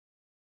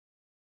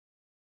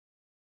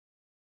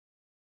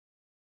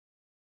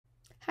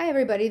Hi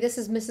everybody, this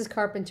is Mrs.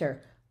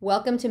 Carpenter.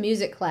 Welcome to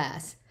music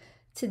class.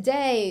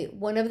 Today,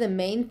 one of the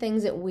main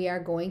things that we are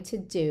going to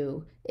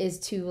do is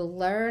to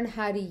learn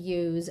how to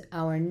use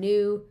our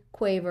new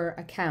Quaver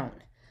account.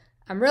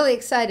 I'm really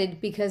excited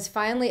because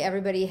finally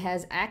everybody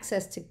has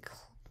access to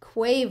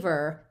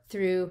Quaver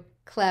through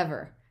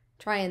Clever.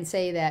 Try and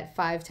say that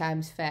 5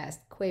 times fast.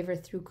 Quaver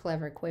through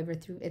Clever, Quaver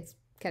through, it's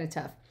kind of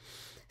tough.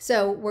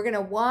 So we're going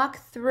to walk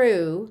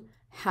through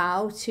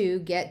how to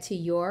get to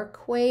your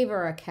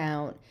Quaver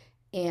account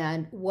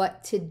and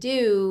what to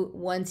do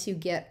once you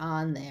get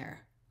on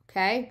there,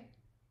 okay?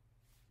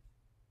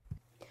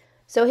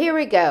 So here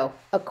we go.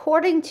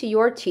 According to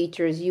your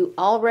teachers, you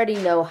already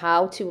know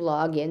how to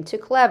log into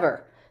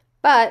Clever,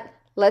 but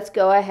let's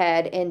go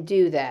ahead and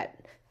do that.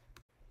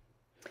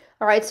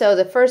 All right, so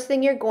the first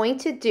thing you're going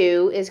to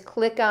do is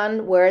click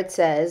on where it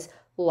says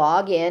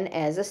log in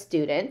as a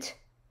student.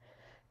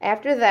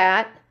 After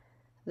that,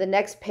 the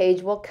next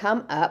page will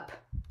come up.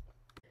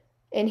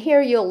 And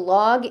here you'll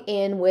log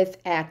in with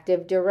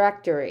Active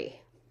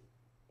Directory.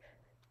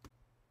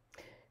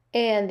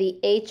 And the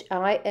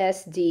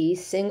HISD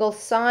single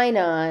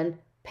sign-on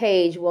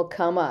page will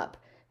come up.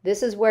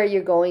 This is where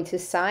you're going to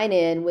sign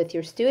in with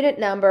your student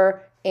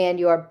number and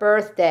your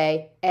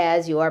birthday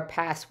as your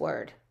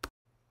password.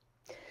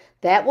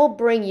 That will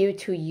bring you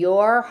to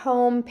your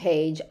home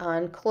page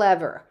on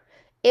Clever.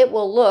 It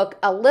will look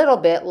a little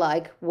bit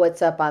like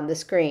what's up on the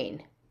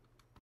screen.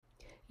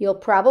 You'll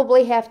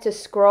probably have to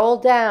scroll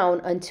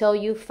down until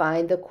you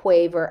find the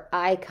Quaver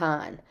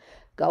icon.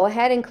 Go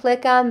ahead and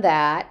click on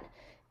that,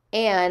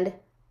 and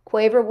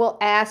Quaver will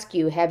ask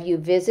you, have you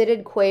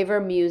visited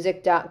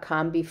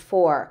quavermusic.com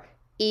before?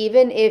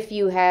 Even if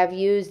you have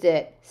used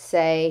it,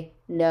 say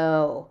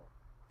no.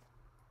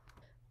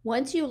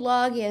 Once you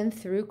log in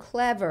through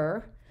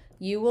Clever,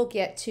 you will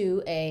get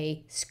to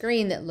a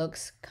screen that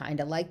looks kind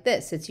of like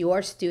this. It's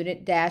your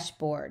student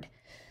dashboard.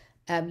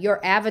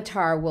 Your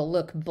avatar will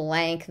look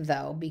blank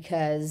though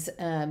because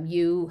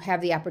you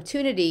have the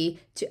opportunity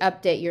to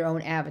update your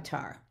own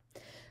avatar.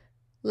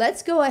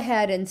 Let's go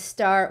ahead and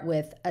start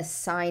with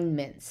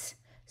assignments.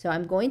 So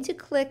I'm going to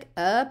click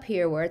up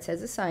here where it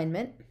says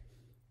assignment,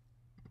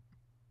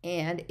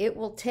 and it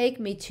will take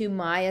me to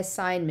my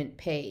assignment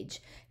page.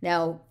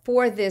 Now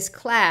for this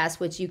class,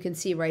 which you can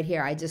see right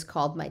here, I just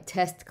called my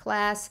test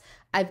class,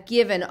 I've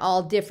given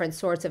all different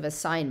sorts of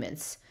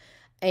assignments.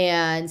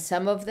 And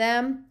some of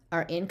them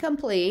are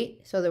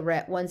incomplete, so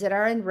the ones that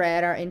are in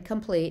red are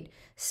incomplete.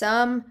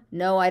 Some,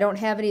 no, I don't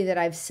have any that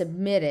I've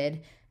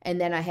submitted,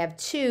 and then I have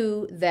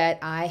 2 that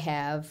I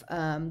have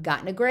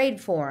gotten a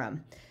grade for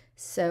them.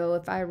 So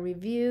if I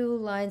review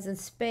lines and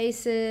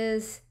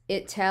spaces,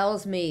 it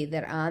tells me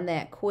that on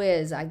that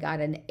quiz I got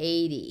an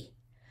 80,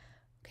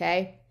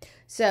 okay?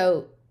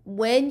 So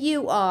when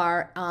you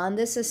are on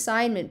this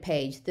assignment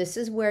page, this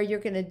is where you're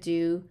going to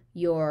do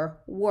your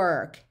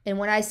work. And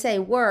when I say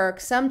work,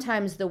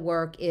 sometimes the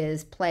work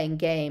is playing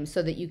games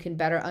so that you can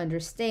better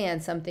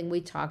understand something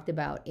we talked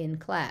about in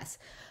class.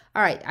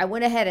 All right, I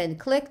went ahead and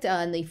clicked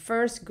on the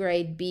first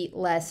grade beat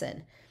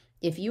lesson.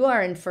 If you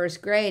are in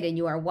first grade and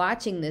you are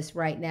watching this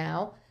right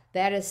now,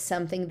 that is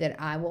something that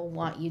I will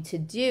want you to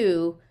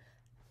do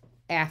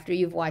after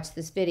you've watched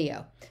this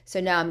video. So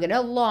now I'm going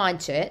to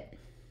launch it,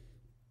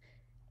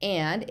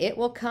 and it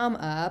will come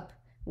up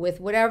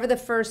with whatever the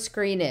first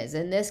screen is.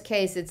 In this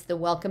case, it's the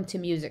Welcome to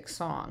Music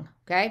song,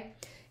 okay?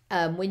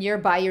 When you're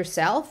by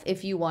yourself,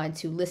 if you want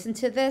to listen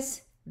to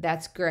this,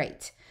 that's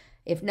great.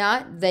 If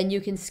not, then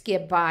you can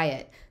skip by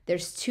it.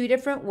 There's 2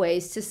 different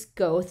ways to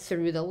go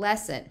through the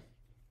lesson.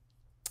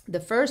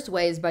 The first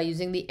way is by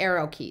using the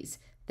arrow keys,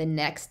 the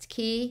next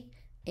key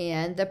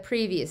and the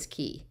previous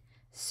key.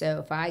 So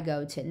if I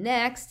go to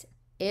next,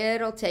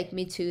 it'll take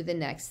me to the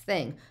next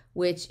thing,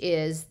 which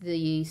is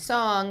the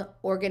song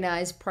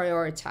Organize,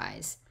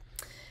 Prioritize.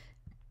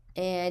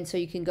 And so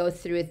you can go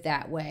through it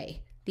that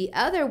way. The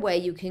other way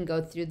you can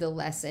go through the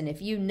lesson,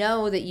 if you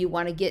know that you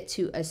want to get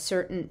to a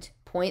certain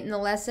point in the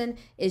lesson,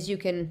 is you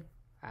can,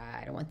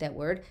 I don't want that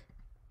word,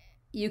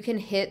 you can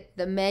hit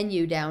the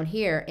menu down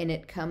here and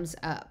it comes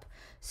up.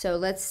 So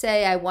let's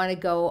say I want to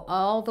go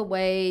all the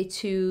way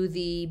to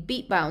the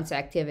beat bounce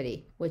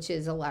activity, which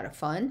is a lot of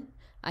fun.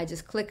 I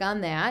just click on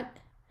that,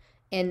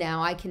 and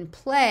now I can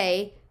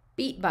play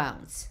beat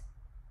bounce,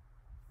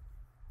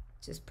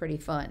 which is pretty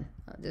fun.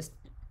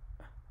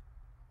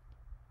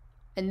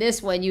 And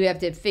this one you have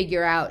to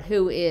figure out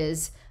who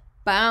is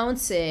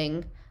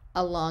bouncing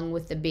along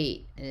with the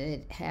beat, and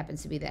it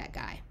happens to be that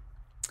guy.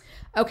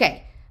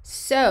 Okay,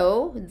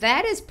 so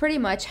that is pretty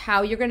much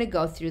how you're going to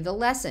go through the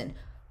lesson.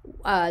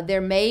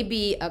 There may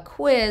be a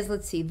quiz.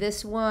 Let's see,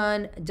 this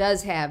one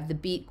does have the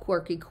Beat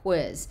Quirky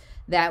quiz.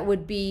 That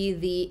would be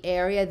the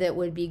area that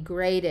would be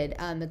graded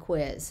on the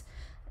quiz.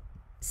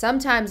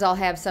 Sometimes I'll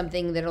have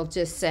something that'll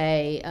just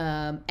say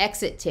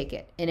exit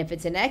ticket. And if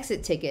it's an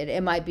exit ticket,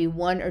 it might be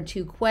 1 or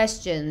 2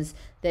 questions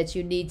that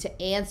you need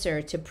to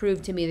answer to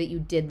prove to me that you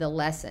did the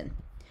lesson.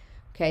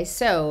 Okay,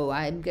 so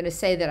I'm going to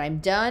say that I'm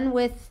done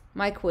with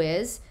my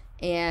quiz,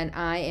 and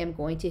I am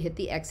going to hit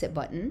the exit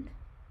button.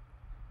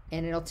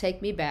 and it'll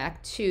take me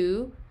back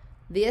to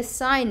the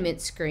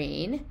assignment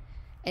screen.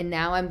 And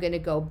now I'm going to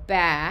go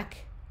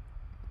back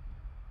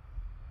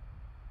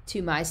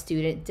to my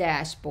student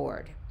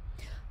dashboard.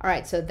 All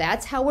right, so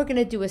that's how we're going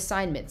to do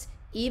assignments.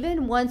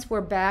 Even once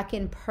we're back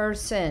in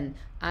person,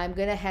 I'm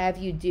going to have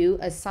you do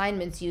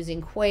assignments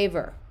using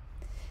Quaver.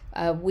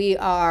 We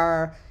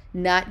are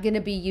not going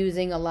to be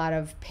using a lot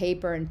of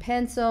paper and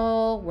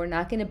pencil. We're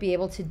not going to be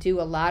able to do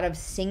a lot of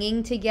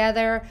singing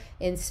together.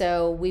 And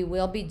so we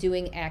will be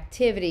doing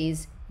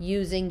activities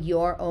using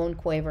your own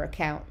Quaver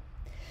account.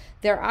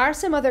 There are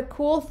some other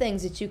cool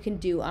things that you can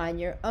do on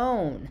your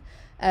own.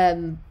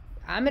 I'm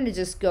going to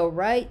just go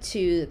right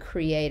to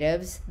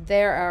creatives.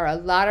 There are a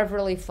lot of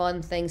really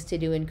fun things to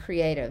do in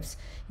creatives.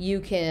 You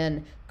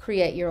can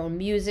create your own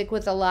music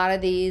with a lot of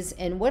these,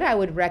 and what I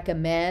would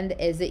recommend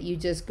is that you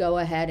just go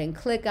ahead and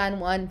click on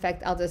one. In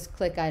fact, I'll just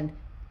click on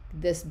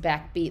this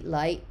backbeat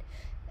light.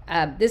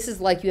 This is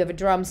like you have a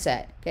drum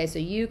set, okay, so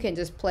you can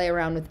just play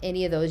around with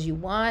any of those you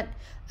want.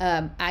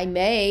 I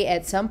may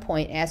at some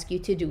point ask you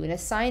to do an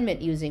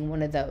assignment using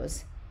one of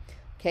those.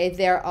 Okay,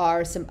 there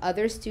are some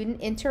other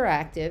student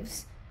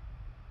interactives.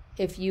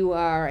 If you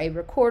are a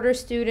recorder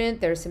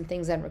student, there's some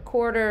things on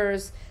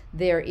recorders.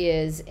 There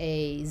is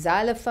a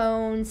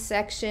xylophone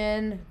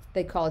section.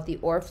 They call it the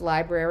Orff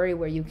Library,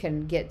 where you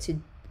can get to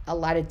a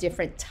lot of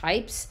different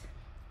types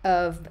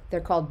of,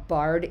 they're called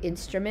barred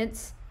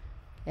instruments.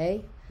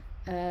 Okay,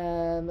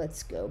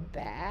 let's go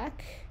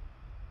back.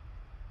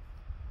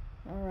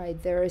 All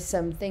right, there are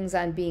some things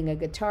on being a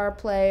guitar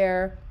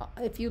player.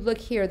 If you look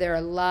here, there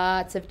are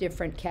lots of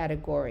different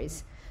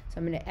categories. So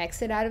I'm going to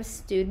exit out of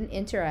Student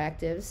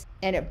Interactives,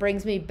 and it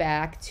brings me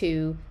back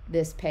to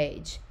this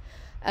page.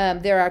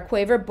 There are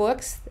Quaver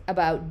books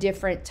about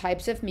different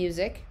types of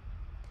music,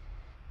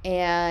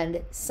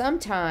 and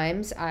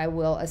sometimes I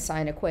will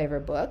assign a Quaver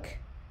book.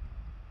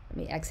 Let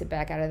me exit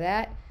back out of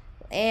that,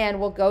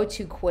 and we'll go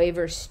to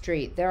Quaver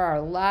Street. There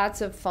are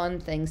lots of fun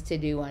things to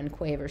do on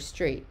Quaver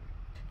Street.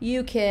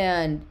 You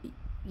can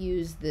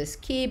use this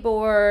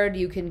keyboard,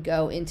 you can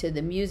go into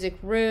the music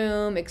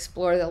room,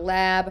 explore the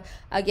lab.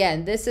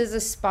 Again, this is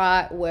a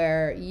spot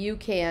where you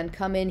can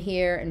come in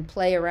here and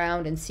play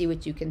around and see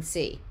what you can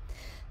see.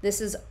 This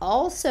is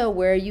also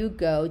where you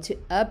go to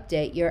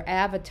update your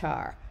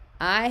avatar.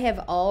 I have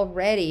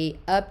already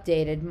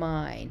updated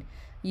mine.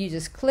 You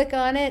just click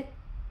on it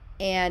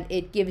and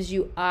it gives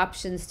you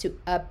options to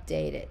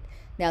update it.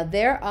 Now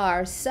there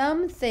are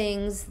some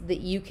things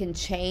that you can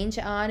change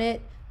on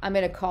it. I'm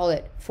going to call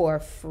it for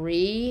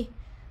free.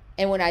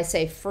 And when I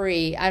say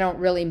free, I don't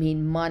really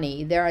mean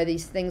money. There are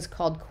these things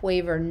called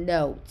Quaver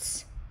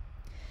Notes.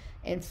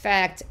 In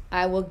fact,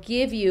 I will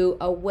give you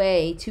a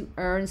way to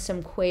earn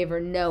some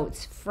Quaver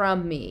Notes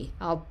from me.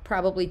 I'll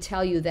probably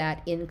tell you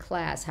that in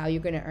class, how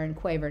you're going to earn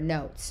Quaver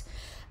Notes.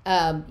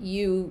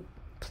 You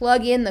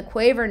plug in the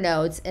Quaver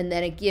Notes, and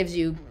then it gives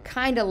you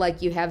kind of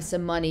like you have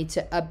some money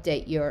to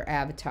update your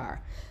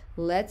avatar.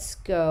 Let's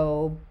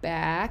go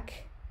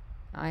back.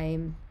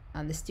 I'm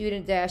on the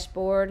student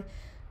dashboard,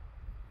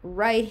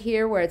 right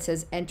here where it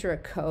says enter a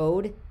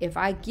code. If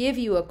I give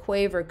you a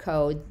Quaver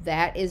code,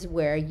 that is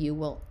where you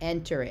will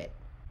enter it.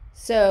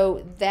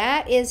 So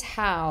that is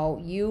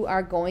how you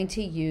are going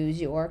to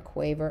use your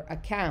Quaver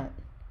account.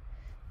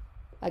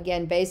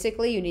 Again,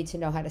 basically you need to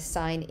know how to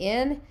sign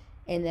in,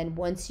 and then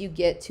once you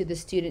get to the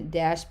student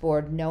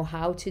dashboard, know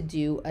how to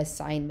do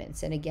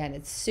assignments. And again,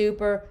 it's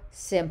super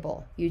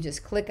simple. You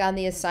just click on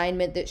the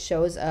assignment that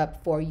shows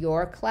up for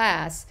your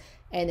class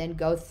and then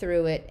go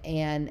through it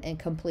and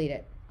complete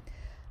it.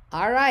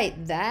 All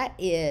right, that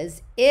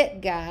is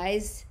it,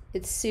 guys.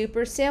 It's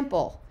super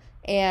simple.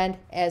 And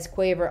as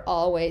Quaver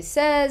always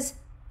says,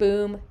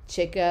 boom,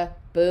 chicka,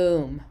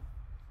 boom.